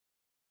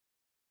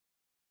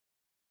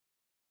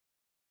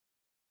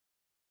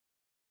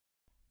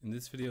In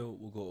this video,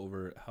 we'll go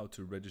over how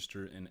to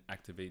register and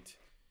activate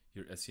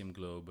your SCM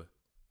Globe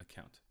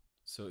account.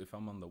 So if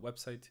I'm on the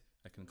website,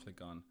 I can click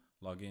on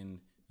login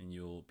and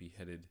you'll be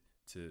headed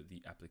to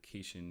the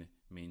application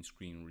main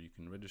screen where you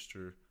can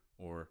register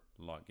or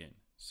log in.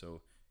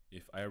 So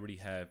if I already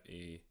have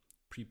a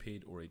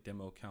prepaid or a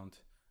demo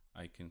account,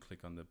 I can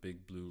click on the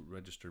big blue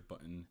register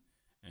button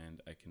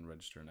and I can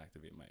register and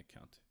activate my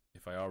account.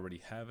 If I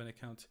already have an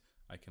account,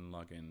 I can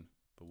log in,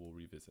 but we'll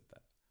revisit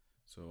that.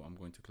 So I'm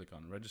going to click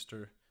on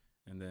register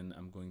and then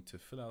I'm going to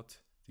fill out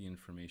the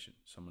information.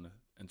 So I'm going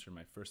to enter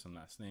my first and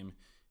last name,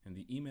 and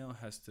the email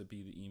has to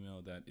be the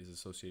email that is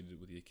associated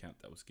with the account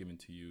that was given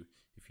to you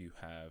if you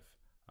have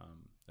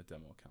a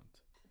demo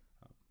account.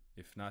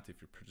 If not, if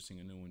you're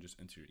purchasing a new one, just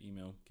enter your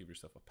email, give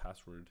yourself a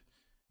password,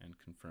 and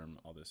confirm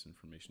all this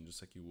information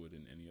just like you would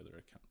in any other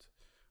account.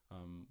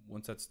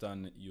 Once that's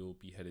done, you'll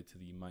be headed to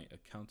the My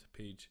Account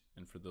page,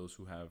 and for those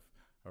who have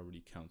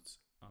already accounts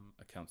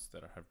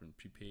that have been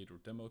prepaid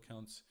or demo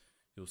accounts,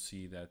 you'll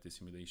see that the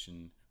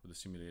simulation or the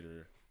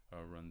simulator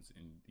runs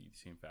in the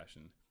same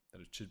fashion that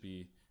it should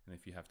be, and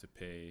if you have to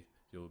pay,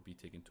 you'll be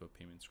taken to a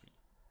payment screen.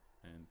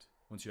 And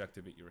once you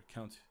activate your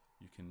account,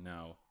 you can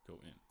now go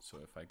in. So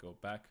if I go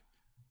back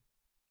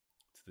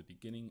to the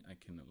beginning, I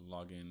can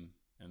log in,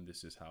 and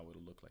this is how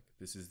it'll look like.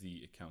 This is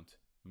the account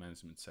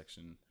management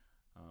section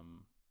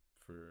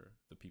for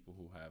the people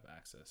who have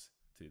access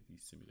to the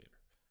simulator.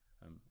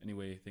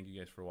 Anyway, thank you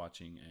guys for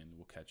watching, and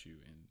we'll catch you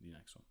in the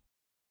next one.